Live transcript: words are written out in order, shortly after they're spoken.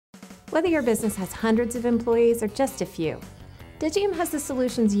Whether your business has hundreds of employees or just a few, Digium has the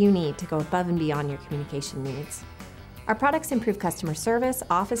solutions you need to go above and beyond your communication needs. Our products improve customer service,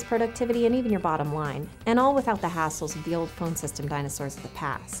 office productivity, and even your bottom line, and all without the hassles of the old phone system dinosaurs of the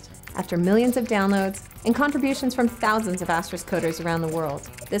past. After millions of downloads and contributions from thousands of Asterisk coders around the world,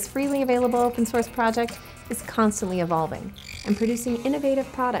 this freely available open source project is constantly evolving and producing innovative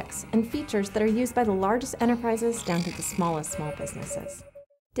products and features that are used by the largest enterprises down to the smallest small businesses.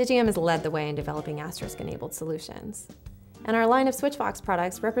 Digium has led the way in developing Asterisk-enabled solutions, and our line of SwitchVox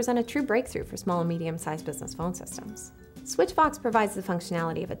products represent a true breakthrough for small and medium-sized business phone systems. SwitchVox provides the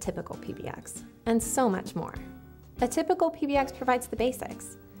functionality of a typical PBX, and so much more. A typical PBX provides the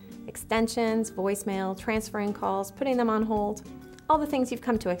basics: extensions, voicemail, transferring calls, putting them on hold, all the things you've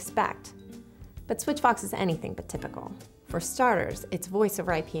come to expect. But SwitchVox is anything but typical. For starters, it's voice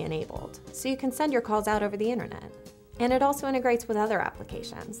over IP enabled, so you can send your calls out over the internet. And it also integrates with other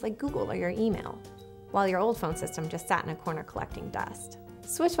applications, like Google or your email, while your old phone system just sat in a corner collecting dust.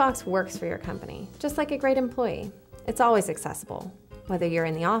 SwitchVox works for your company, just like a great employee. It's always accessible, whether you're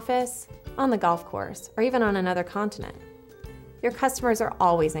in the office, on the golf course, or even on another continent. Your customers are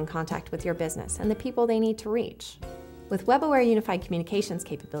always in contact with your business and the people they need to reach. With web-aware unified communications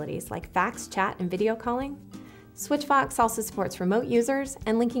capabilities like fax, chat, and video calling, SwitchVox also supports remote users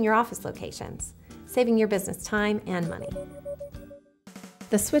and linking your office locations, saving your business time and money.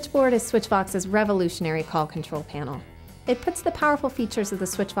 The switchboard is SwitchVox's revolutionary call control panel. It puts the powerful features of the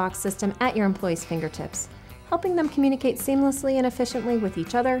SwitchVox system at your employees' fingertips, helping them communicate seamlessly and efficiently with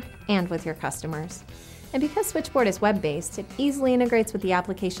each other and with your customers. And because Switchboard is web-based, it easily integrates with the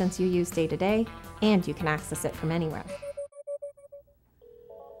applications you use day to day, and you can access it from anywhere.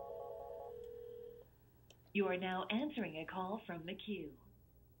 You are now answering a call from the queue.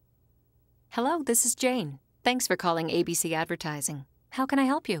 Hello, this is Jane. Thanks for calling ABC Advertising. How can I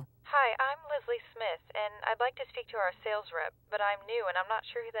help you? Hi, I'm Leslie Smith, and I'd like to speak to our sales rep, but I'm new and I'm not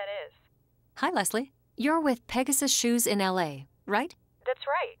sure who that is. Hi, Leslie. You're with Pegasus Shoes in LA, right? That's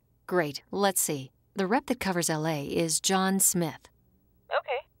right. Great. Let's see. The rep that covers LA is John Smith.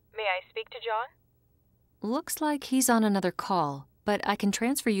 Okay. May I speak to John? Looks like he's on another call, but I can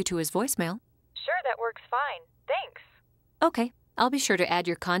transfer you to his voicemail. Sure, that works fine. Thanks. Okay. I'll be sure to add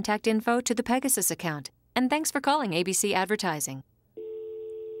your contact info to the Pegasus account. And thanks for calling ABC Advertising.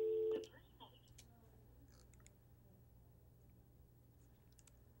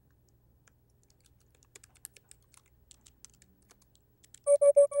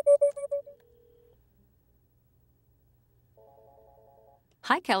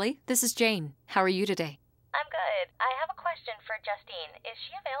 Hi, Kelly. This is Jane. How are you today? I'm good. I have a question for Justine. Is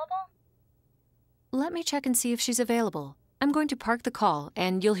she available? Let me check and see if she's available. I'm going to park the call,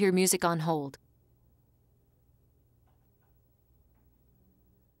 and you'll hear music on hold.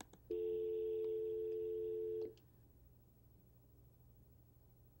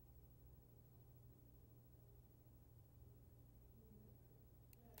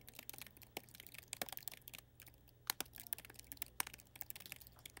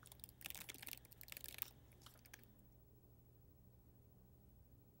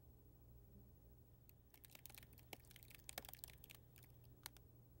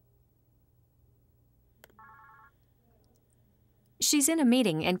 She's in a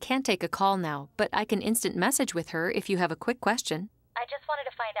meeting and can't take a call now, but I can instant message with her if you have a quick question. I just wanted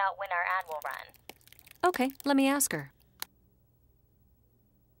to find out when our ad will run. Okay, let me ask her.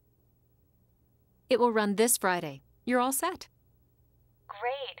 It will run this Friday. You're all set.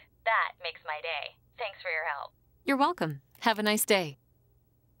 Great. That makes my day. Thanks for your help. You're welcome. Have a nice day.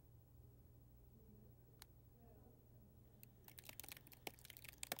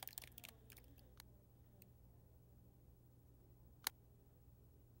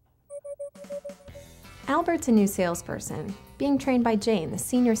 Albert's a new salesperson, being trained by Jane, the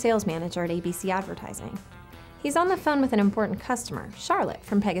senior sales manager at ABC Advertising. He's on the phone with an important customer, Charlotte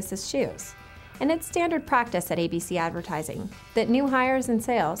from Pegasus Shoes. And it's standard practice at ABC Advertising that new hires in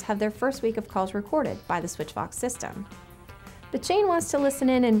sales have their first week of calls recorded by the SwitchVox system. But Jane wants to listen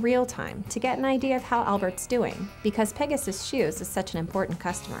in real time to get an idea of how Albert's doing, because Pegasus Shoes is such an important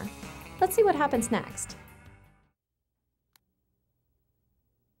customer. Let's see what happens next.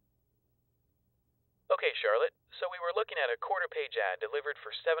 Okay, Charlotte, so we were looking at a quarter-page ad delivered for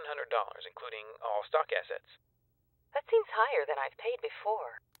 $700, including all stock assets. That seems higher than I've paid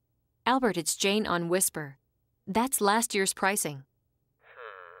before. Albert, it's Jane on Whisper. That's last year's pricing.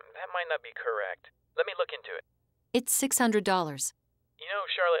 That might not be correct. Let me look into it. It's $600. You know,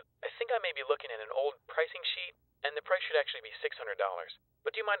 Charlotte, I think I may be looking at an old pricing sheet, and the price should actually be $600.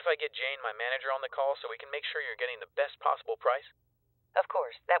 But do you mind if I get Jane, my manager, on the call so we can make sure you're getting the best possible price? Of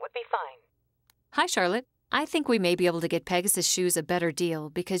course, that would be fine. Hi, Charlotte. I think we may be able to get Pegasus Shoes a better deal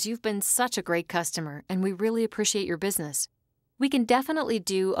because you've been such a great customer and we really appreciate your business. We can definitely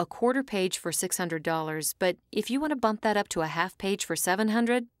do a quarter page for $600, but if you want to bump that up to a half page for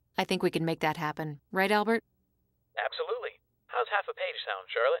 $700, I think we can make that happen. Right, Albert? Absolutely. How's half a page sound,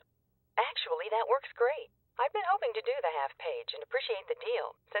 Charlotte? Actually, that works great. I've been hoping to do the half page and appreciate the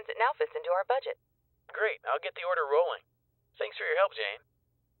deal, since it now fits into our budget. Great. I'll get the order rolling. Thanks for your help, Jane.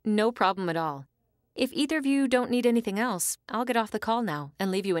 No problem at all. If either of you don't need anything else, I'll get off the call now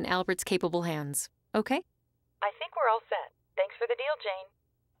and leave you in Albert's capable hands. Okay? I think we're all set. Thanks for the deal, Jane.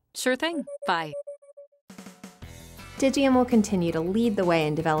 Sure thing. Bye. Digium will continue to lead the way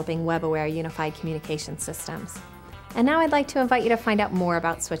in developing web-aware unified communication systems. And now I'd like to invite you to find out more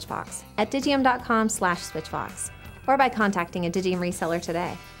about Switchvox at digium.com/switchvox or by contacting a Digium reseller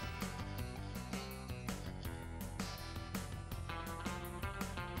today.